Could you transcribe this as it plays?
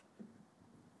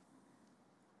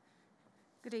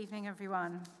Good evening,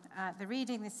 everyone. The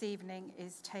reading this evening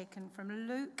is taken from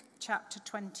Luke chapter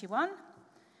 21,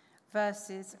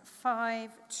 verses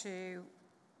 5 to,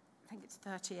 I think it's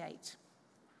 38.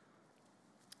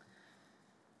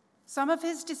 Some of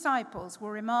his disciples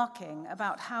were remarking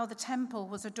about how the temple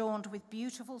was adorned with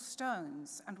beautiful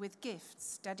stones and with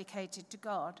gifts dedicated to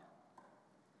God.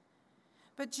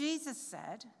 But Jesus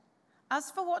said, "As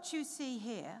for what you see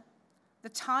here, the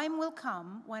time will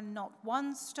come when not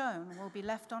one stone will be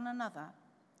left on another.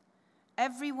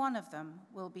 Every one of them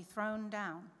will be thrown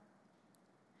down."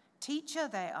 "Teacher,"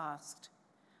 they asked,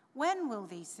 "when will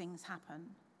these things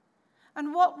happen?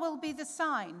 And what will be the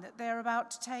sign that they're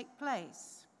about to take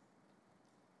place?"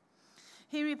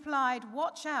 He replied,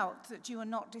 "Watch out that you are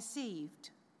not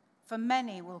deceived, for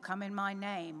many will come in my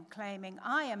name, claiming,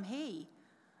 'I am he,'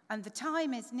 and the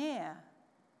time is near.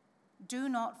 Do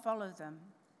not follow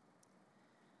them.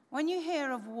 When you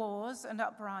hear of wars and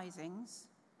uprisings,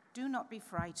 do not be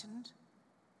frightened.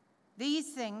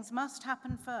 These things must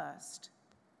happen first,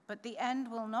 but the end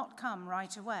will not come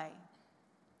right away."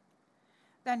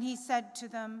 Then he said to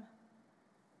them,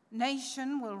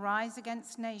 "Nation will rise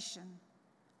against nation,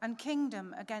 and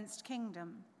kingdom against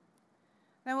kingdom.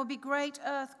 There will be great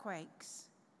earthquakes,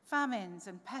 famines,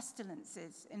 and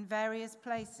pestilences in various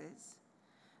places,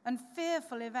 and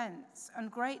fearful events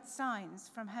and great signs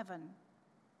from heaven.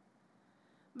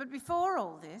 But before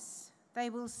all this, they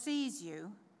will seize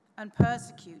you and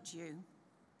persecute you.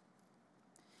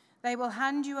 They will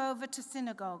hand you over to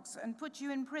synagogues and put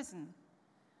you in prison,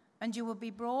 and you will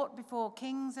be brought before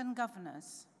kings and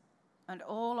governors, and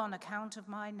all on account of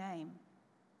my name.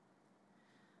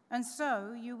 And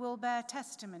so you will bear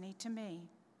testimony to me.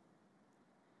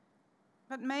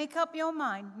 But make up your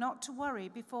mind not to worry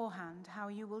beforehand how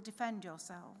you will defend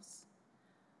yourselves,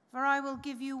 for I will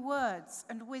give you words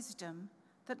and wisdom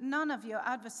that none of your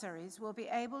adversaries will be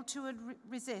able to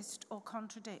resist or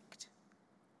contradict.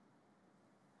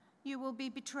 You will be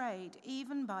betrayed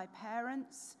even by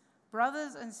parents,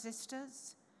 brothers and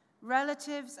sisters,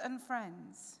 relatives and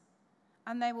friends,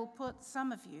 and they will put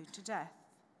some of you to death.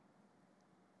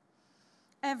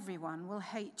 Everyone will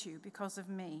hate you because of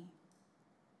me,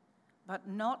 but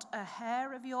not a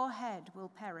hair of your head will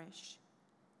perish.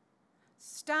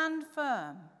 Stand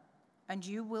firm, and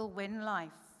you will win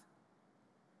life.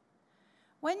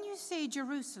 When you see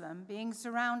Jerusalem being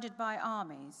surrounded by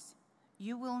armies,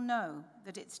 you will know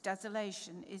that its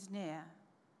desolation is near.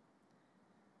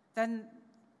 Then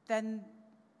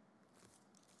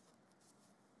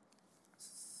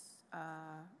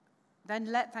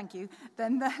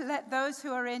let those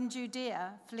who are in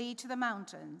Judea flee to the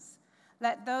mountains.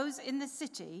 Let those in the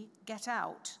city get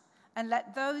out, and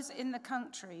let those in the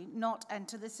country not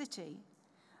enter the city.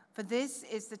 For this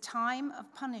is the time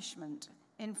of punishment,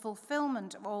 in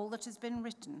fulfillment of all that has been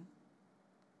written.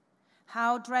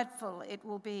 How dreadful it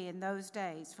will be in those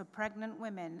days for pregnant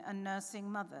women and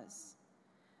nursing mothers.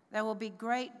 There will be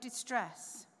great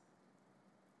distress.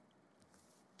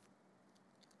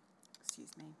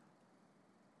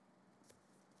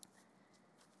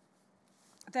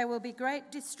 There will be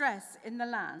great distress in the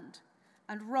land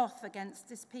and wrath against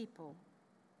this people.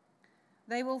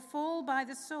 They will fall by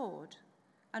the sword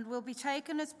and will be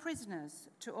taken as prisoners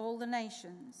to all the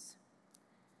nations.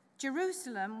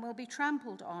 Jerusalem will be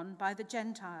trampled on by the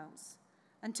Gentiles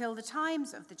until the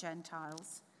times of the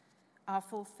Gentiles are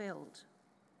fulfilled.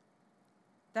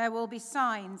 There will be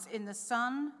signs in the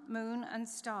sun, moon, and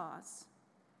stars.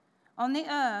 On the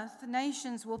earth,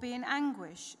 nations will be in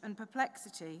anguish and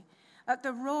perplexity at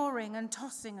the roaring and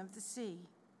tossing of the sea.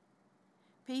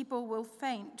 People will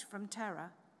faint from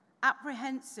terror,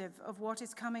 apprehensive of what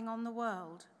is coming on the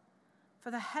world,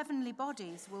 for the heavenly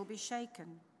bodies will be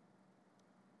shaken.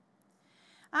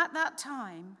 At that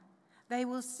time, they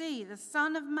will see the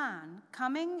Son of Man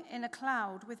coming in a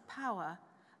cloud with power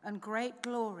and great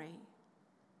glory.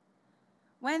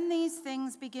 When these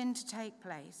things begin to take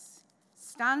place,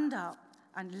 stand up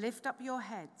and lift up your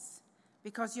heads,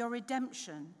 because your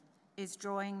redemption is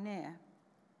drawing near."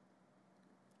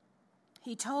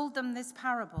 He told them this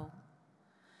parable.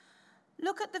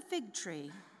 "Look at the fig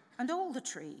tree and all the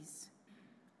trees.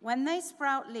 When they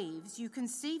sprout leaves, you can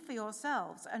see for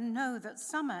yourselves and know that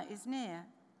summer is near.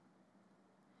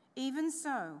 Even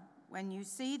so, when you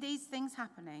see these things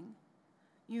happening,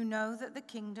 you know that the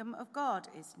kingdom of God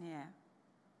is near.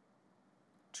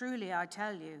 Truly, I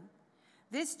tell you,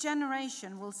 this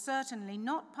generation will certainly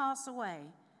not pass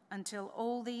away until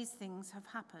all these things have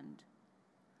happened.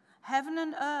 Heaven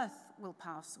and earth will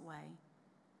pass away,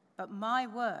 but my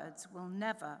words will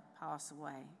never pass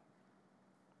away.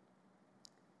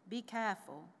 Be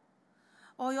careful.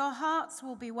 or your hearts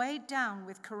will be weighed down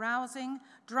with carousing,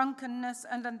 drunkenness,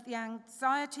 and the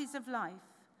anxieties of life,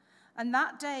 and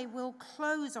that day will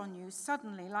close on you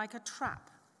suddenly like a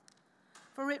trap.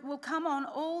 For it will come on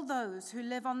all those who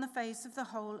live on the face of the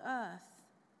whole earth.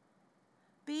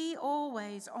 Be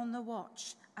always on the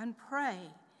watch and pray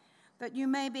that you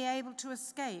may be able to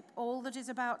escape all that is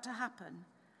about to happen,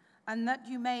 and that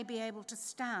you may be able to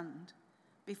stand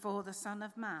before the Son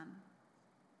of Man.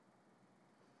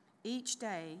 Each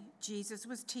day Jesus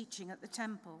was teaching at the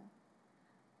temple,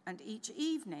 and each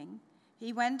evening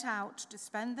he went out to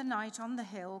spend the night on the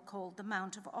hill called the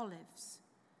Mount of Olives.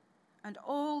 And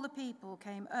all the people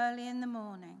came early in the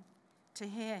morning to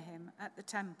hear him at the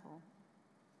temple.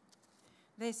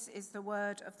 This is the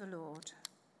word of the Lord.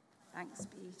 Thanks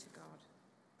be to God.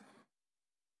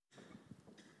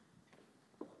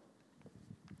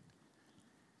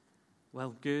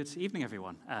 Well, good evening,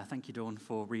 everyone. Thank you, Dawn,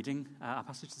 for reading our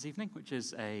passage this evening, which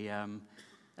is a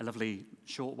lovely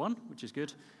short one, which is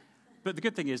good. But the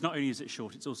good thing is, not only is it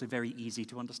short, it's also very easy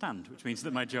to understand, which means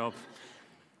that my job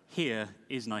here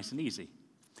is nice and easy.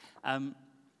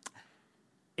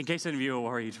 In case any of you are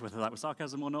worried whether that was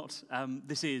sarcasm or not,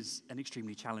 this is an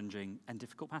extremely challenging and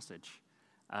difficult passage.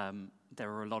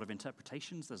 There are a lot of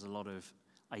interpretations. There's a lot of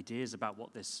ideas about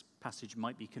what this passage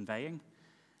might be conveying.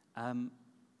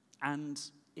 And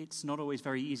it's not always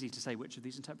very easy to say which of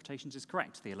these interpretations is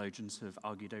correct. Theologians have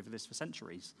argued over this for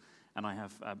centuries, and I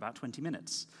have about 20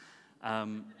 minutes.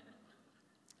 And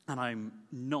I'm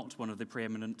not one of the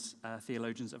preeminent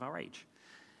theologians of our age.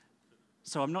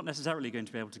 So I'm not necessarily going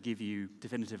to be able to give you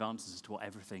definitive answers as to what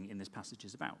everything in this passage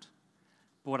is about.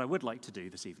 But what I would like to do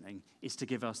this evening is to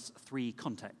give us 3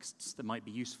 contexts that might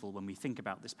be useful when we think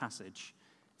about this passage,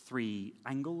 3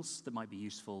 angles that might be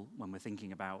useful when we're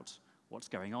thinking about what's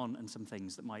going on, and some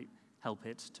things that might help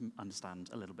it to understand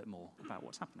a little bit more about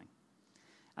what's happening.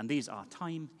 And these are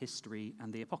time, history,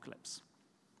 and the apocalypse.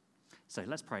 So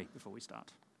let's pray before we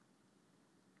start.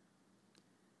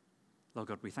 Lord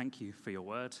God, we thank you for your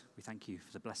word. We thank you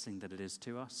for the blessing that it is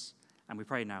to us. And we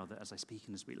pray now that as I speak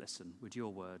and as we listen, would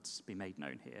your words be made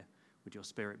known here? Would your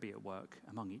spirit be at work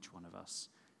among each one of us?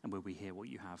 And will we hear what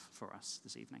you have for us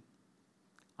this evening?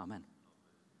 Amen.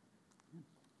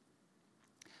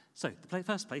 So the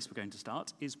first place we're going to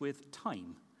start is with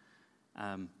time.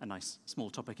 A nice small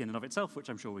topic in and of itself, which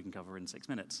I'm sure we can cover in 6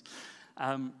 minutes.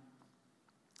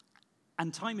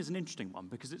 And time is an interesting one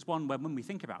because it's one where when we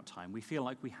think about time, we feel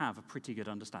like we have a pretty good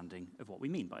understanding of what we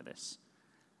mean by this.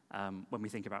 When we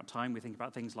think about time, we think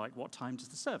about things like, what time does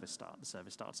the service start? The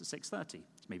service starts at 6:30.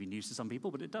 It's maybe news to some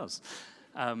people, but it does.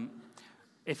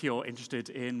 If you're interested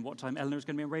in what time Eleanor is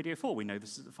going to be on Radio 4, we know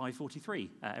this is at 5:43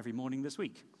 every morning this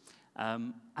week.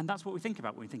 And that's what we think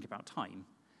about when we think about time.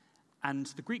 And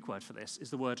the Greek word for this is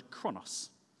the word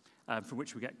chronos, from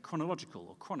which we get chronological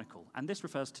or chronicle. And this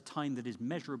refers to time that is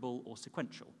measurable or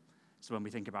sequential. So when we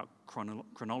think about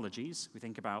chronologies, we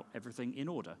think about everything in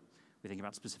order. We think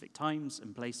about specific times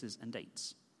and places and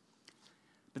dates.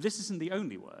 But this isn't the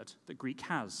only word that Greek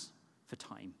has for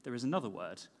time. There is another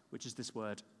word, which is this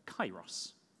word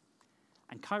kairos.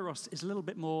 And kairos is a little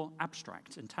bit more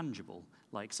abstract and tangible,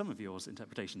 like some of yours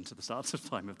interpretations at the start of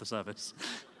time of the service.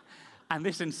 And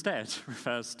this instead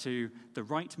refers to the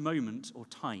right moment or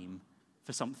time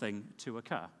for something to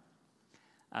occur.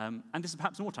 And this is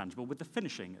perhaps more tangible with the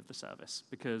finishing of the service,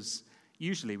 because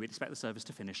usually we'd expect the service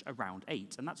to finish around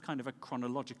 8, and that's kind of a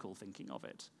chronological thinking of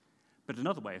it. But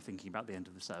another way of thinking about the end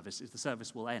of the service is the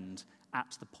service will end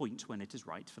at the point when it is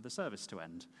right for the service to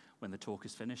end, when the talk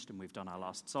is finished and we've done our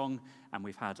last song and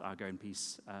we've had our go in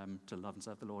peace to love and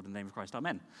serve the Lord in the name of Christ,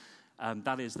 amen.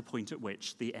 That is the point at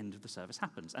which the end of the service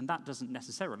happens, and that doesn't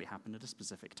necessarily happen at a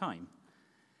specific time.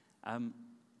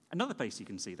 Another place you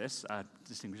can see this,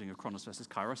 distinguishing of chronos versus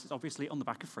kairos, is obviously on the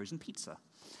back of frozen pizza.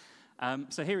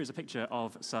 So here is a picture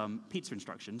of some pizza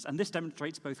instructions, and this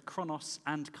demonstrates both chronos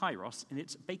and kairos in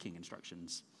its baking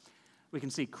instructions. We can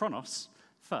see chronos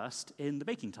first in the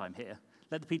baking time here.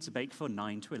 Let the pizza bake for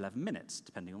 9 to 11 minutes,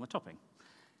 depending on the topping.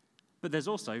 But there's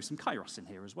also some kairos in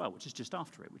here as well, which is just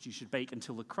after it, which you should bake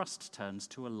until the crust turns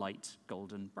to a light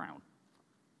golden brown.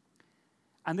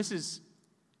 And this is,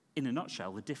 in a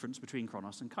nutshell, the difference between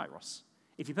chronos and kairos.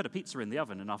 If you put a pizza in the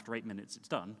oven and after 8 minutes it's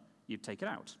done, you'd take it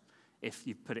out. If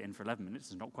you put it in for 11 minutes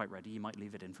and it's not quite ready, you might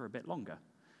leave it in for a bit longer.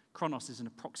 Chronos is an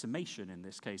approximation, in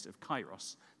this case, of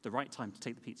kairos. The right time to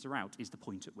take the pizza out is the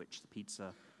point at which the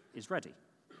pizza is ready.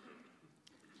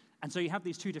 And so you have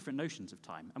these two different notions of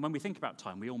time. And when we think about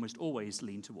time, we almost always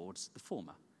lean towards the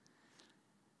former.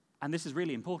 And this is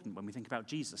really important when we think about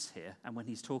Jesus here and when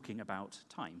he's talking about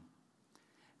time.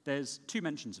 There's two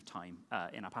mentions of time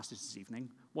in our passage this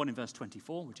evening. One in verse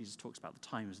 24, where Jesus talks about the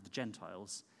times of the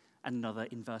Gentiles, and another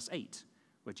in verse 8,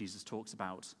 where Jesus talks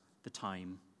about the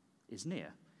time is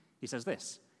near. He says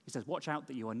this. He says, "Watch out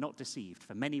that you are not deceived,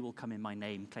 for many will come in my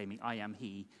name, claiming I am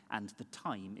he, and the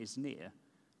time is near.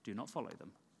 Do not follow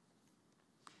them."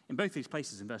 In both these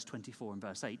places, in verse 24 and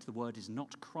verse 8, the word is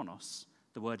not chronos,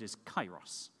 the word is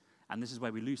kairos. And this is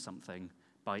where we lose something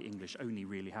by English only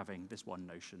really having this one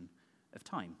notion of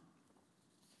time.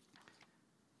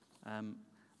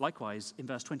 Likewise, in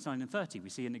verse 29 and 30, we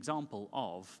see an example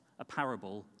of a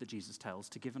parable that Jesus tells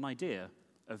to give an idea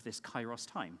of this kairos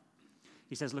time.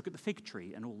 He says, "Look at the fig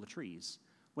tree and all the trees.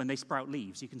 When they sprout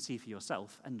leaves, you can see for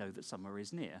yourself and know that summer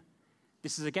is near."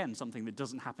 This is, again, something that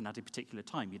doesn't happen at a particular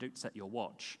time. You don't set your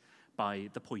watch by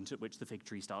the point at which the fig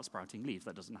tree starts sprouting leaves.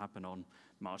 That doesn't happen on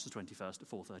March the 21st at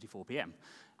 4:34 p.m.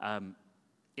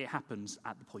 It happens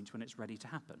at the point when it's ready to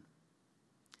happen.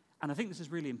 And I think this is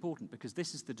really important because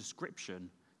this is the description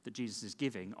that Jesus is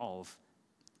giving of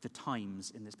the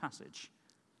times in this passage.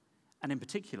 And in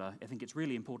particular, I think it's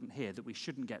really important here that we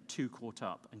shouldn't get too caught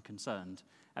up and concerned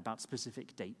about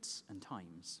specific dates and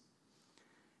times.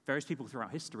 Various people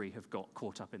throughout history have got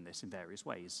caught up in this in various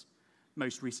ways.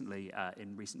 Most recently,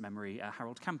 in recent memory,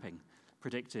 Harold Camping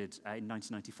predicted in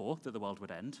 1994 that the world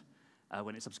would end.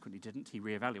 When it subsequently didn't, he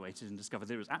reevaluated and discovered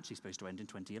that it was actually supposed to end in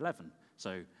 2011.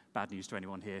 So bad news to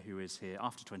anyone here who is here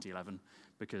after 2011,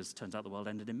 because it turns out the world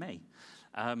ended in May.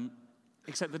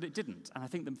 Except that it didn't. And I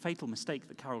think the fatal mistake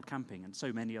that Harold Camping and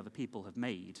so many other people have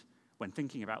made when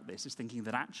thinking about this is thinking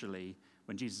that actually,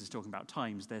 when Jesus is talking about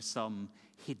times, there's some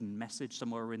hidden message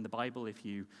somewhere in the Bible. If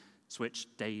you switch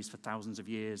days for thousands of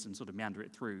years and sort of meander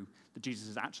it through, that Jesus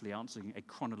is actually answering a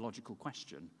chronological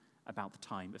question about the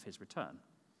time of his return.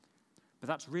 But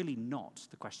that's really not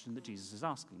the question that Jesus is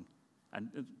asking,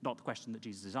 and not the question that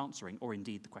Jesus is answering, or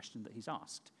indeed the question that he's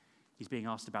asked. He's being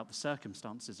asked about the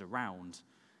circumstances around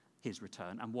his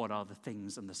return and what are the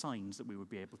things and the signs that we would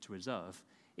be able to observe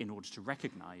in order to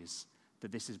recognize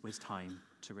that this is his time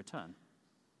to return.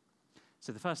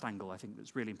 So the first angle I think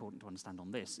that's really important to understand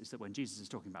on this is that when Jesus is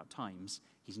talking about times,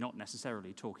 he's not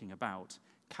necessarily talking about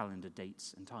calendar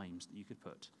dates and times that you could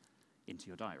put into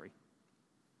your diary.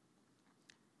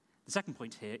 The second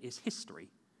point here is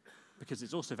history, because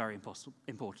it's also very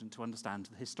important to understand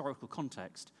the historical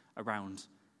context around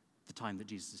the time that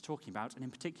Jesus is talking about, and in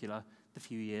particular, the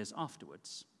few years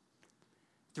afterwards.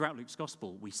 Throughout Luke's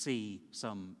Gospel, we see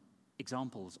some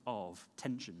examples of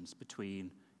tensions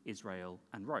between Israel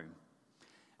and Rome.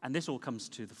 And this all comes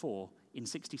to the fore in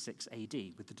 66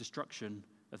 AD with the destruction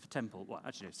of the temple. Well,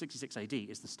 actually, no, 66 AD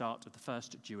is the start of the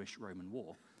First Jewish-Roman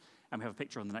War. And we have a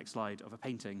picture on the next slide of a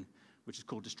painting which is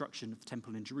called Destruction of the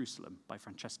Temple in Jerusalem by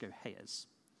Francesco Hayes.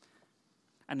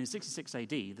 And in 66 AD,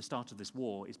 the start of this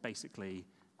war is basically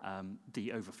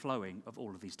the overflowing of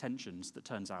all of these tensions that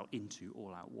turns out into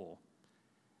all-out war.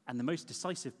 And the most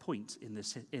decisive point in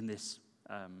this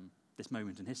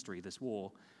moment in history, this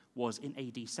war, was in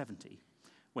AD 70,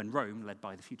 when Rome, led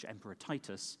by the future Emperor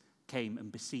Titus, came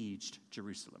and besieged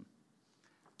Jerusalem.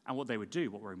 And what Rome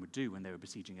would do when they were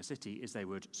besieging a city is they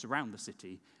would surround the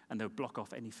city and they would block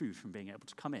off any food from being able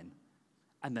to come in.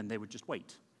 And then they would just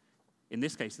wait. In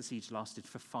this case, the siege lasted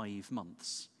for 5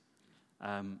 months.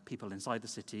 People inside the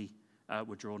city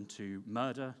were drawn to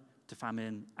murder, to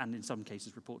famine, and in some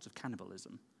cases, reports of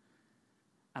cannibalism.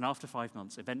 And after 5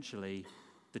 months, eventually,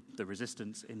 the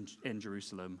resistance in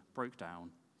Jerusalem broke down.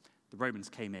 The Romans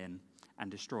came in and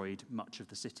destroyed much of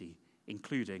the city,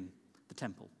 including the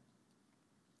temple.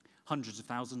 Hundreds of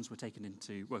thousands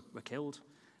were killed.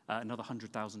 Another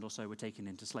 100,000 or so were taken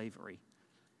into slavery.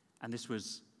 And this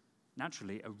was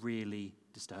naturally a really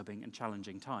disturbing and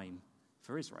challenging time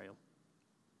for Israel.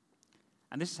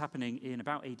 And this is happening in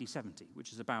about AD 70,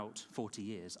 which is about 40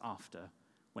 years after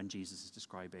when Jesus is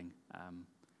describing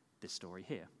this story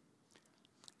here.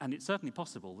 And it's certainly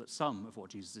possible that some of what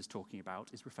Jesus is talking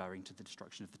about is referring to the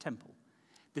destruction of the temple.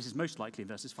 This is most likely in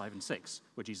verses 5 and 6,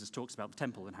 where Jesus talks about the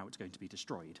temple and how it's going to be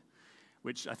destroyed,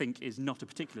 which I think is not a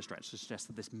particular stretch to suggest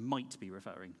that this might be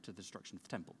referring to the destruction of the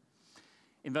temple.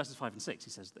 In verses 5 and 6, he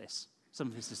says this: "Some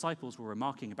of his disciples were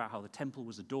remarking about how the temple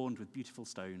was adorned with beautiful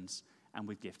stones and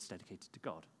with gifts dedicated to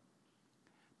God.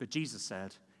 But Jesus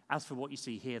said, 'As for what you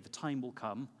see here, the time will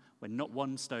come when not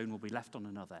one stone will be left on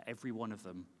another. Every one of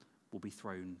them will be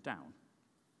thrown down.'"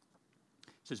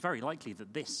 So it's very likely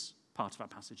that this part of our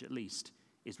passage, at least,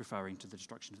 is referring to the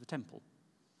destruction of the temple.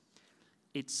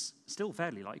 It's still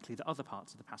fairly likely that other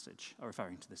parts of the passage are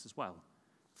referring to this as well.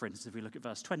 For instance, if we look at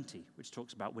verse 20, which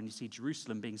talks about when you see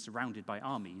Jerusalem being surrounded by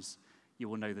armies, you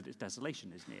will know that its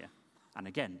desolation is near. And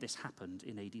again, this happened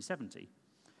in AD 70.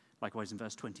 Likewise, in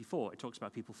verse 24, it talks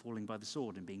about people falling by the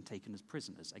sword and being taken as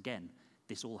prisoners. Again,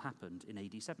 this all happened in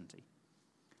AD 70.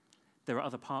 There are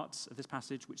other parts of this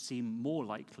passage which seem more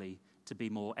likely to be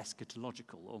more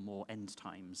eschatological or more end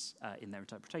times in their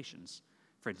interpretations.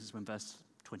 For instance, when verse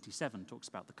 27 talks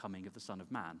about the coming of the Son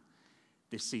of Man,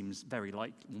 this seems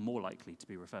more likely to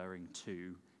be referring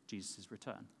to Jesus'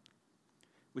 return,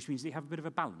 which means that you have a bit of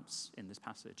a balance in this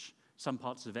passage. Some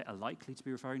parts of it are likely to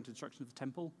be referring to the destruction of the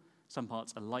temple. Some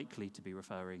parts are likely to be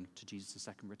referring to Jesus'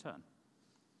 second return.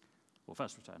 Well,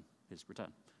 first return, his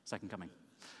return, second coming.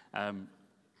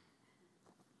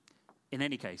 In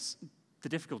any case, the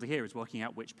difficulty here is working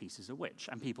out which pieces are which,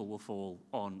 and people will fall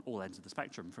on all ends of the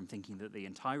spectrum, from thinking that the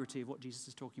entirety of what Jesus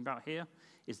is talking about here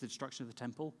is the destruction of the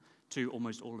temple, to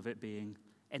almost all of it being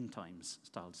end times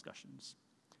style discussions.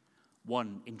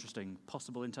 One interesting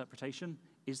possible interpretation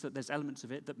is that there's elements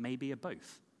of it that maybe are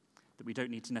both, that we don't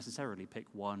need to necessarily pick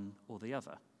one or the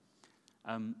other.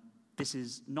 This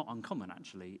is not uncommon,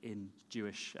 actually, in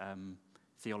Jewish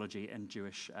theology and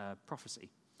Jewish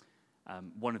prophecy.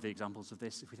 One of the examples of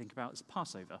this, if we think about, is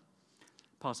Passover.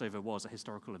 Passover was a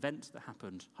historical event that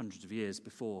happened hundreds of years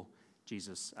before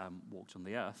Jesus walked on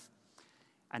the earth.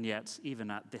 And yet,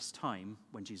 even at this time,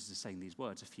 when Jesus is saying these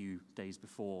words, a few days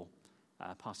before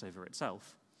Passover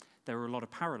itself, there are a lot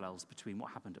of parallels between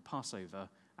what happened at Passover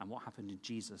and what happened in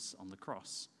Jesus on the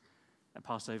cross. At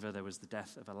Passover, there was the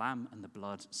death of a lamb, and the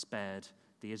blood spared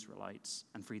the Israelites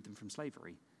and freed them from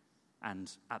slavery.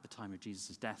 And at the time of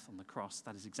Jesus' death on the cross,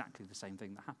 that is exactly the same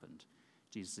thing that happened.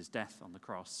 Jesus' death on the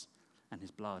cross and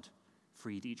his blood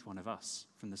freed each one of us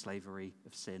from the slavery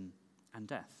of sin and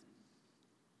death.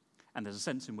 And there's a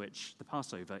sense in which the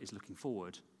Passover is looking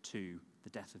forward to the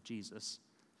death of Jesus.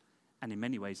 And in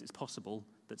many ways, it's possible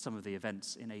that some of the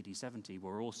events in AD 70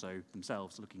 were also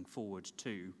themselves looking forward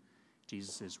to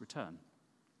Jesus' return.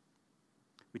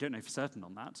 We don't know for certain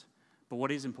on that, but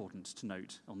what is important to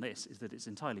note on this is that it's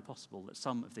entirely possible that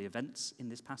some of the events in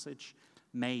this passage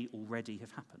may already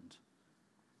have happened.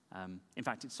 In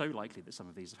fact, it's so likely that some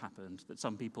of these have happened that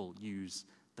some people use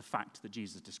the fact that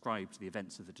Jesus described the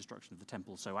events of the destruction of the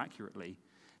temple so accurately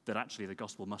that actually the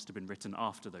gospel must have been written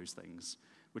after those things,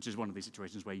 which is one of these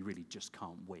situations where you really just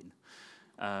can't win.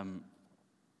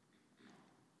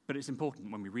 But it's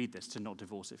important when we read this to not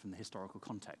divorce it from the historical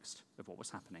context of what was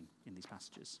happening in these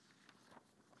passages.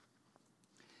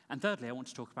 And thirdly, I want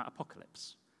to talk about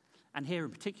apocalypse. And here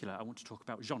in particular, I want to talk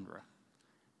about genre.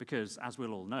 Because as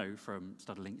we'll all know from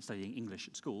studying English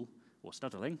at school, or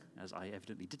studying, as I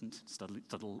evidently didn't study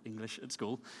English at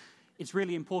school, it's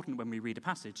really important when we read a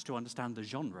passage to understand the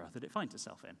genre that it finds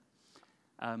itself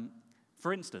in.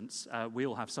 For instance, we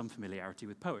all have some familiarity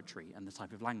with poetry and the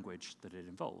type of language that it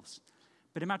involves.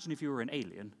 But imagine if you were an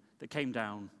alien that came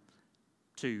down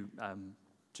to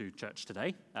church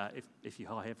today, if you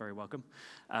are here, very welcome,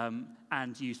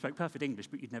 and you spoke perfect English,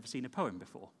 but you'd never seen a poem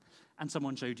before, and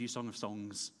someone showed you Song of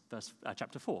Songs,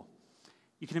 chapter 4.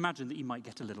 You can imagine that you might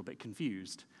get a little bit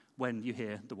confused when you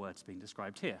hear the words being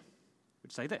described here,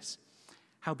 which say this: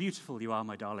 "How beautiful you are,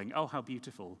 my darling, oh, how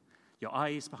beautiful. Your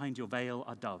eyes behind your veil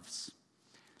are doves.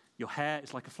 Your hair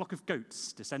is like a flock of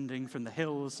goats descending from the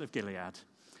hills of Gilead.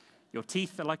 Your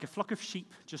teeth are like a flock of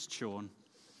sheep just shorn.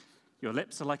 Your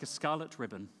lips are like a scarlet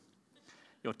ribbon.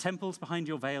 Your temples behind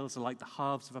your veils are like the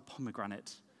halves of a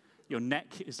pomegranate. Your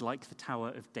neck is like the Tower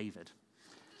of David."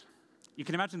 You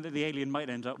can imagine that the alien might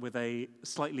end up with a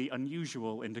slightly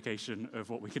unusual indication of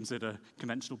what we consider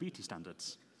conventional beauty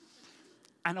standards.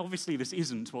 And obviously this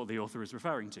isn't what the author is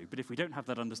referring to, but if we don't have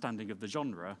that understanding of the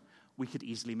genre, we could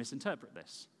easily misinterpret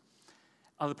this.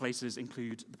 Other places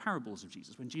include the parables of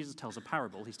Jesus. When Jesus tells a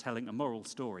parable, he's telling a moral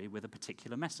story with a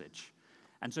particular message.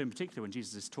 And so in particular, when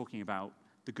Jesus is talking about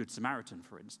the Good Samaritan,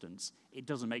 for instance, it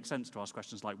doesn't make sense to ask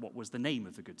questions like, what was the name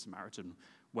of the Good Samaritan?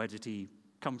 Where did he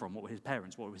come from? What were his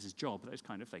parents? What was his job? Those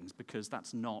kind of things, because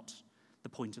that's not the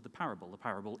point of the parable. The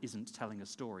parable isn't telling a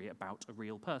story about a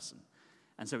real person.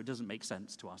 And so it doesn't make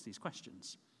sense to ask these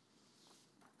questions.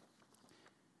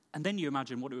 And then you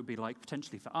imagine what it would be like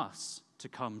potentially for us to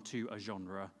come to a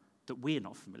genre that we're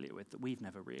not familiar with, that we've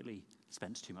never really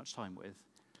spent too much time with.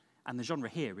 And the genre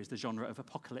here is the genre of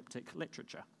apocalyptic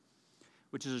literature,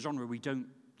 which is a genre we don't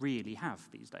really have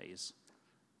these days.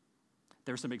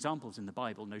 There are some examples in the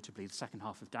Bible, notably the second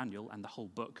half of Daniel and the whole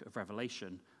book of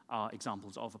Revelation are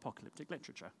examples of apocalyptic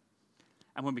literature.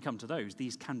 And when we come to those,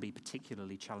 these can be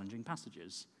particularly challenging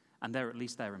passages. And they're at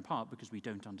least there in part because we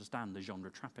don't understand the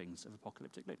genre trappings of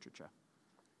apocalyptic literature.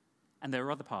 And there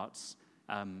are other parts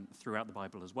throughout the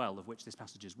Bible as well, of which this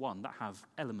passage is one, that have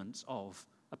elements of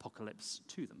apocalypse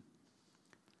to them.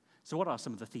 So what are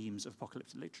some of the themes of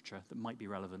apocalyptic literature that might be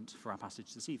relevant for our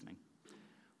passage this evening?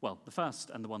 Well, the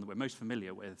first, and the one that we're most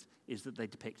familiar with, is that they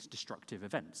depict destructive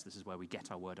events. This is where we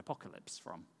get our word apocalypse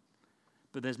from.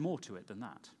 But there's more to it than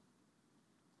that.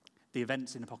 The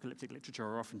events in apocalyptic literature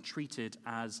are often treated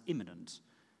as imminent,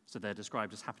 so they're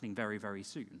described as happening very, very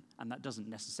soon, and that doesn't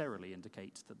necessarily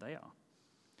indicate that they are.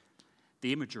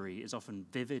 The imagery is often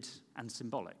vivid and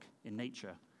symbolic in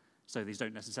nature, so these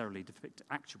don't necessarily depict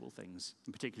actual things,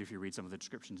 and particularly if you read some of the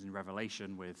descriptions in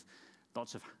Revelation with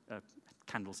lots of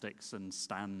candlesticks and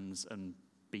stands and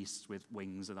beasts with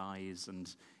wings and eyes,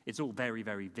 and it's all very,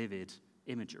 very vivid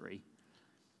imagery,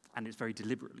 and it's very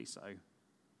deliberately so.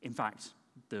 In fact,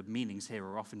 the meanings here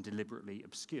are often deliberately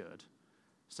obscured,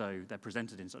 so they're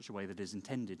presented in such a way that is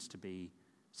intended to be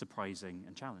surprising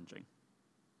and challenging.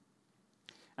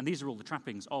 And these are all the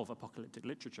trappings of apocalyptic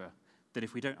literature, that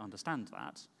if we don't understand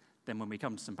that, then when we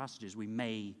come to some passages, we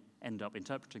may end up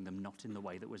interpreting them not in the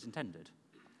way that was intended.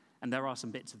 And there are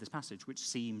some bits of this passage which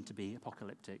seem to be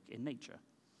apocalyptic in nature.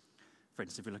 For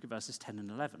instance, if we look at verses 10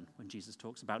 and 11, when Jesus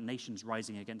talks about nations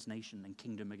rising against nation and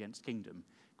kingdom against kingdom,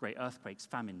 great earthquakes,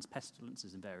 famines,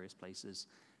 pestilences in various places,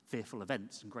 fearful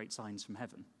events and great signs from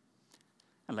heaven.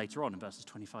 And later on in verses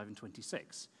 25 and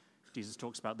 26, Jesus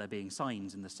talks about there being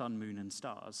signs in the sun, moon, and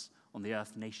stars. On the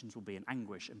earth, nations will be in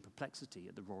anguish and perplexity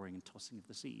at the roaring and tossing of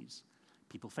the seas.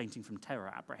 People fainting from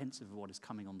terror, apprehensive of what is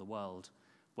coming on the world,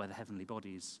 where the heavenly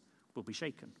bodies will be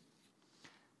shaken.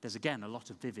 There's again a lot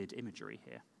of vivid imagery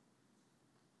here.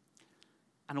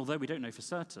 And although we don't know for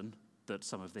certain that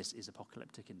some of this is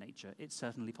apocalyptic in nature, it's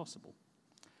certainly possible.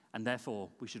 And therefore,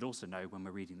 we should also know when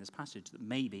we're reading this passage that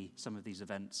maybe some of these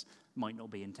events might not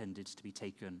be intended to be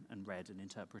taken and read and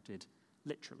interpreted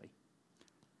literally.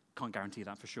 Can't guarantee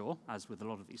that for sure, as with a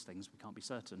lot of these things, we can't be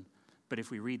certain. But if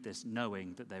we read this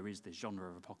knowing that there is this genre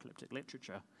of apocalyptic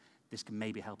literature, this can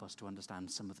maybe help us to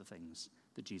understand some of the things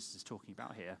that Jesus is talking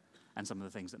about here, and some of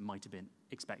the things that might have been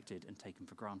expected and taken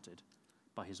for granted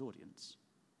by his audience.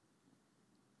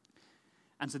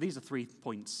 And so these are 3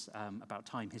 points about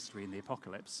time, history, and the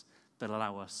apocalypse that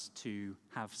allow us to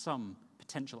have some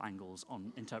potential angles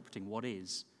on interpreting what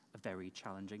is a very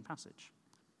challenging passage.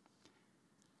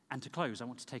 And to close, I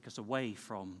want to take us away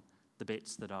from the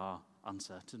bits that are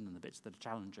uncertain and the bits that are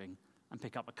challenging and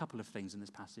pick up a couple of things in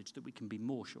this passage that we can be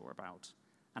more sure about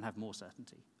and have more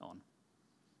certainty on.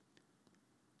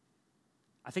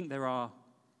 I think there are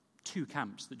 2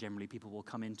 camps that generally people will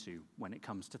come into when it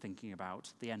comes to thinking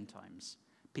about the end times.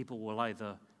 People will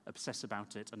either obsess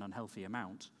about it an unhealthy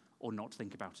amount or not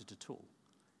think about it at all.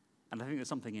 And I think there's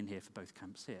something in here for both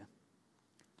camps here.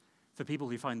 For people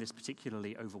who find this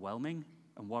particularly overwhelming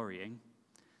and worrying,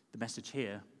 the message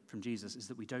here from Jesus is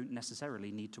that we don't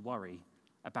necessarily need to worry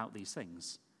about these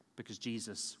things because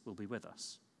Jesus will be with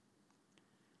us.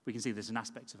 We can see this in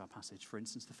aspects of our passage. For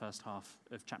instance, the first half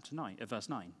of verse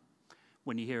 9.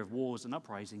 When you hear of wars and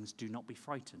uprisings, do not be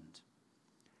frightened.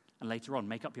 And later on,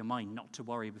 make up your mind not to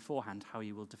worry beforehand how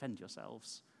you will defend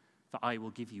yourselves, for I will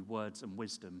give you words and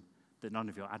wisdom that none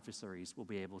of your adversaries will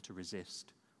be able to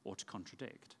resist or to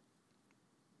contradict.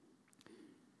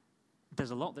 There's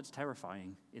a lot that's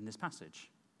terrifying in this passage.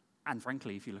 And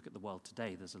frankly, if you look at the world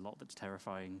today, there's a lot that's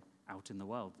terrifying out in the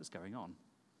world that's going on.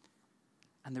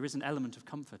 And there is an element of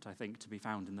comfort, I think, to be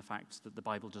found in the fact that the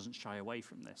Bible doesn't shy away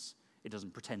from this. It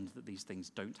doesn't pretend that these things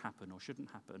don't happen or shouldn't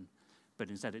happen, but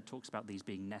instead it talks about these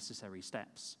being necessary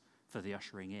steps for the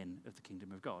ushering in of the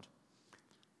kingdom of God,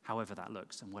 however that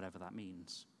looks and whatever that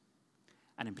means.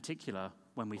 And in particular,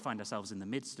 when we find ourselves in the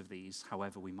midst of these,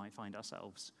 however we might find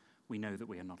ourselves, we know that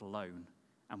we are not alone,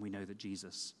 and we know that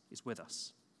Jesus is with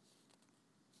us.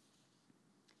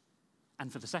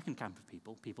 And for the second camp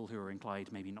of people who are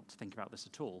inclined maybe not to think about this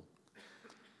at all,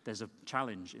 there's a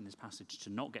challenge in this passage to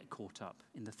not get caught up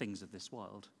in the things of this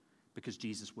world, because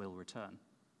Jesus will return.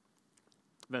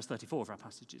 Verse 34 of our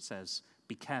passage, it says,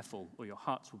 "Be careful, or your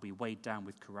hearts will be weighed down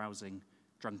with carousing,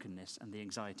 drunkenness, and the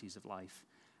anxieties of life,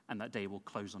 and that day will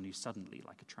close on you suddenly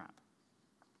like a trap."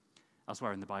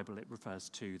 Elsewhere in the Bible, it refers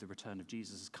to the return of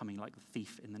Jesus as coming like the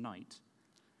thief in the night.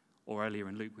 Or earlier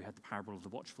in Luke, we had the parable of the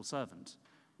watchful servant,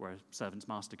 where a servant's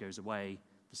master goes away,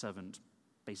 the servant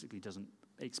basically doesn't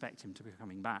expect him to be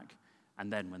coming back,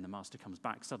 and then when the master comes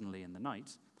back suddenly in the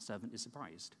night, the servant is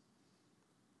surprised.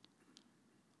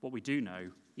 What we do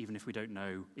know, even if we don't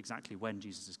know exactly when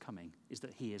Jesus is coming, is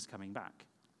that he is coming back.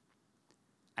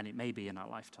 And it may be in our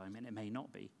lifetime, and it may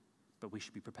not be, but we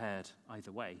should be prepared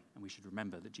either way, and we should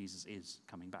remember that Jesus is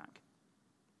coming back.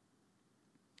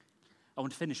 I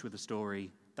want to finish with a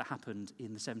story that happened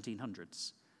in the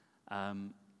 1700s.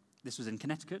 This was in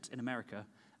Connecticut in America,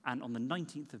 and on the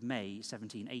 19th of May,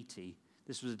 1780,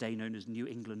 This was a day known as New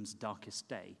England's darkest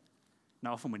day.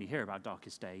 Now, often when you hear about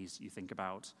darkest days, you think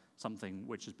about something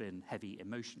which has been heavy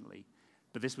emotionally,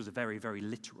 but this was a very, very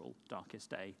literal darkest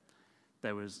day.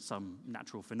 There was some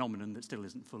natural phenomenon that still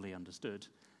isn't fully understood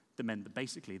that meant that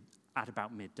basically at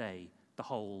about midday, the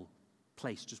whole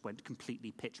place just went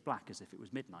completely pitch black as if it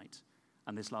was midnight,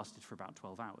 and this lasted for about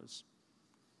 12 hours.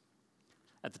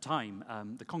 At the time,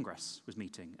 the Congress was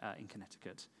meeting in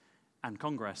Connecticut, and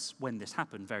Congress, when this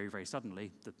happened very, very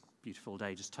suddenly, the beautiful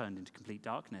day just turned into complete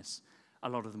darkness, a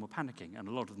lot of them were panicking, and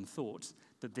a lot of them thought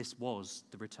that this was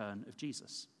the return of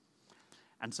Jesus.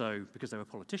 And so, because they were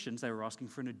politicians, they were asking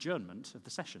for an adjournment of the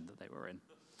session that they were in.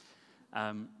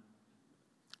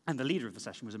 And the leader of the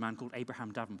session was a man called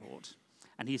Abraham Davenport,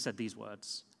 and he said these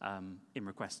words in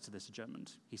request to this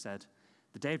adjournment. He said,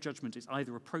 "The day of judgment is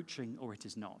either approaching or it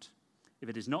is not. If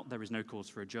it is not, there is no cause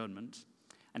for adjournment,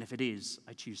 and if it is,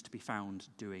 I choose to be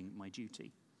found doing my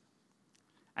duty."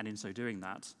 And in so doing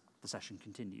that, the session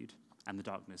continued, and the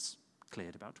darkness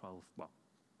cleared about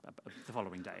the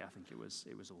following day, I think it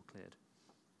was all cleared.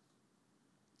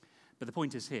 But the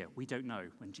point is here, we don't know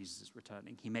when Jesus is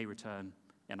returning. He may return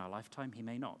in our lifetime, he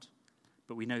may not.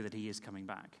 But we know that he is coming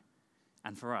back.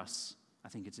 And for us, I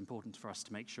think it's important for us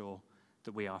to make sure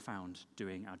that we are found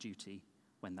doing our duty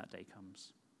when that day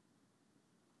comes.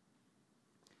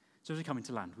 So as we come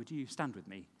into land, would you stand with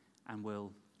me and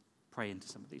we'll pray into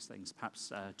some of these things.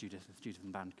 Perhaps Judith and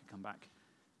the band could come back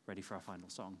ready for our final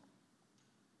song.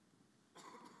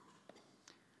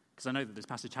 Because I know that this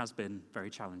passage has been very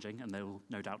challenging, and there will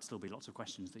no doubt still be lots of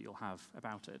questions that you'll have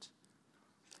about it.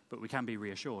 But we can be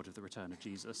reassured of the return of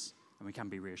Jesus, and we can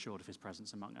be reassured of his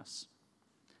presence among us.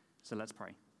 So let's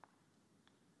pray.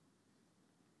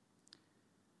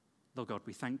 Lord God,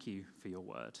 we thank you for your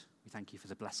word. We thank you for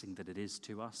the blessing that it is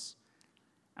to us,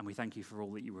 and we thank you for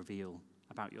all that you reveal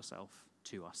about yourself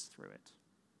to us through it.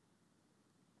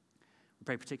 We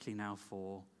pray particularly now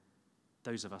for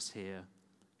those of us here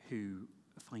who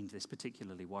find this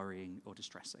particularly worrying or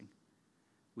distressing.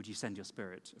 Would you send your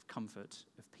spirit of comfort,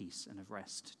 of peace, and of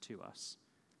rest to us,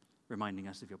 reminding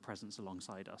us of your presence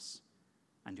alongside us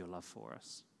and your love for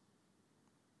us.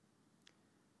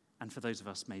 And for those of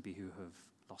us maybe who have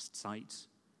lost sight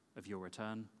of your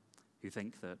return, who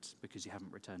think that because you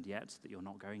haven't returned yet that you're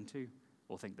not going to,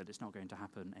 or think that it's not going to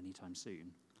happen anytime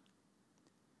soon,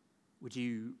 would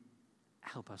you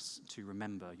help us to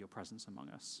remember your presence among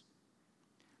us?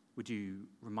 Would you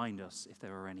remind us if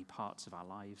there are any parts of our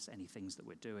lives, any things that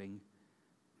we're doing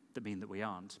that mean that we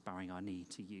aren't bowing our knee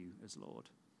to you as Lord?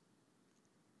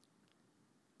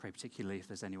 Pray particularly if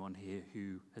there's anyone here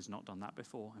who has not done that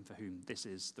before and for whom this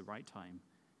is the right time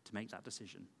to make that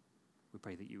decision. We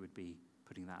pray that you would be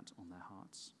putting that on their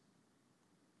hearts.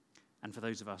 And for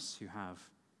those of us who have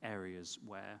areas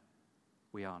where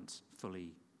we aren't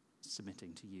fully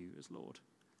submitting to you as Lord,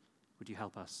 would you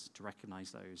help us to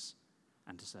recognize those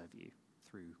and to serve you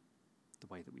through the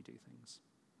way that we do things?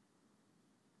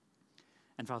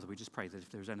 And Father, we just pray that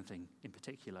if there's anything in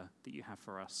particular that you have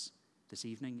for us this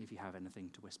evening, if you have anything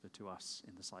to whisper to us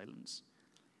in the silence,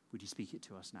 would you speak it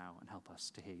to us now and help us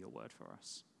to hear your word for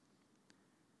us?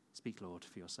 Speak, Lord,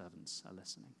 for your servants are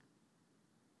listening.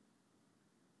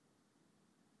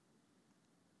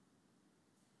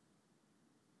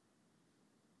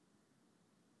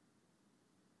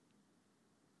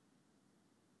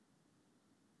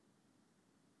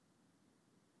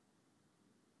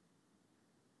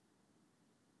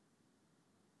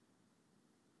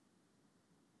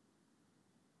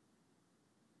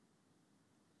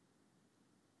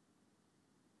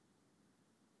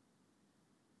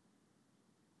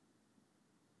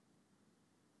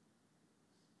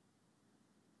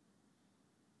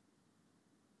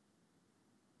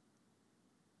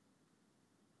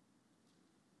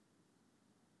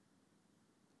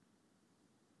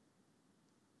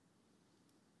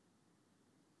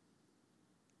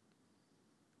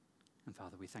 And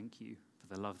Father, we thank you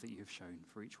for the love that you have shown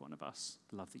for each one of us,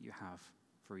 the love that you have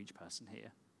for each person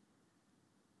here.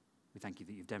 We thank you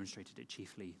that you've demonstrated it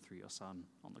chiefly through your Son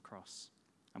on the cross,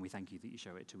 and we thank you that you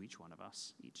show it to each one of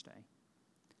us each day.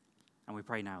 And we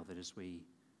pray now that as we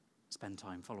spend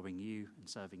time following you and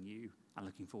serving you and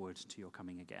looking forward to your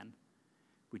coming again,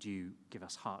 would you give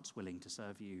us hearts willing to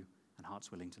serve you and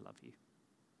hearts willing to love you.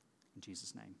 In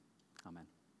Jesus' name, amen.